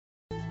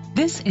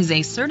This is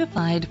a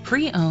certified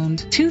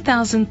pre-owned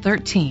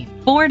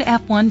 2013 Ford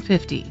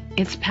F-150.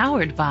 It's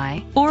powered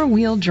by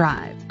four-wheel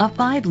drive, a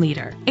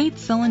 5-liter,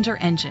 8-cylinder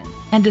engine,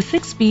 and a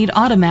 6-speed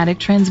automatic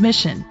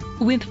transmission.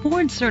 With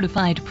Ford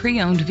certified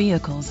pre-owned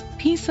vehicles,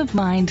 peace of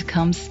mind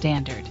comes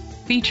standard.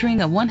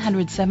 Featuring a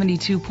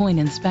 172-point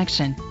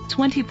inspection,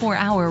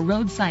 24-hour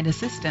roadside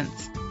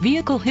assistance,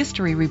 vehicle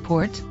history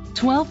report,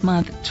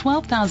 12-month,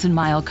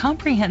 12,000-mile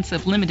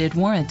comprehensive limited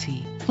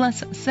warranty,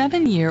 plus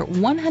 7-year,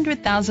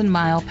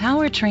 100,000-mile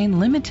powertrain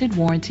limited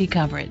warranty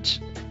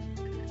coverage.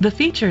 The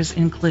features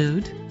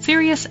include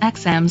Sirius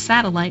XM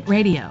satellite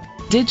radio,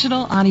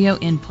 digital audio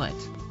input,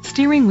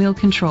 steering wheel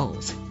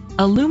controls,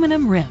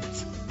 aluminum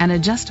rims, an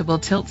adjustable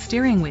tilt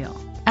steering wheel,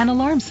 an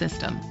alarm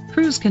system,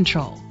 cruise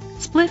control,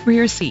 split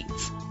rear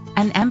seats,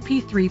 an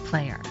MP3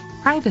 player,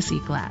 privacy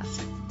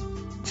glass.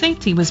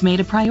 Safety was made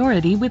a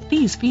priority with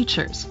these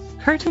features: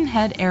 curtain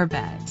head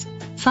airbags,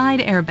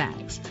 side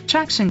airbags,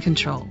 traction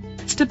control,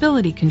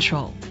 stability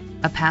control,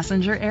 a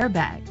passenger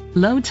airbag,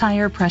 low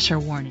tire pressure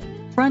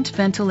warning, front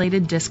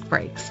ventilated disc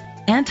brakes,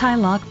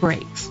 anti-lock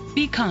brakes.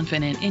 Be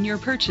confident in your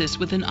purchase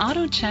with an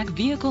AutoCheck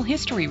Vehicle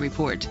History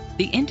Report,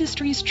 the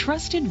industry's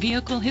trusted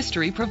vehicle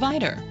history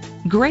provider.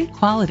 Great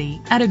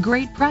quality at a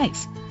great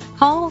price.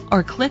 Call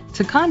or click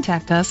to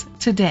contact us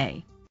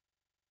today.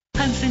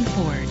 Hudson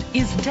Ford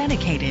is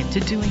dedicated to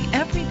doing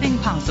everything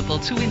possible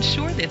to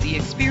ensure that the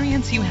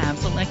experience you have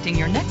selecting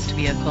your next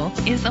vehicle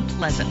is a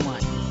pleasant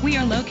one. We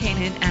are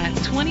located at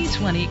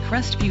 2020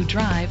 Crestview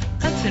Drive,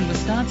 Hudson,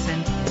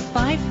 Wisconsin,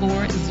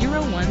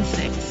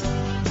 54016.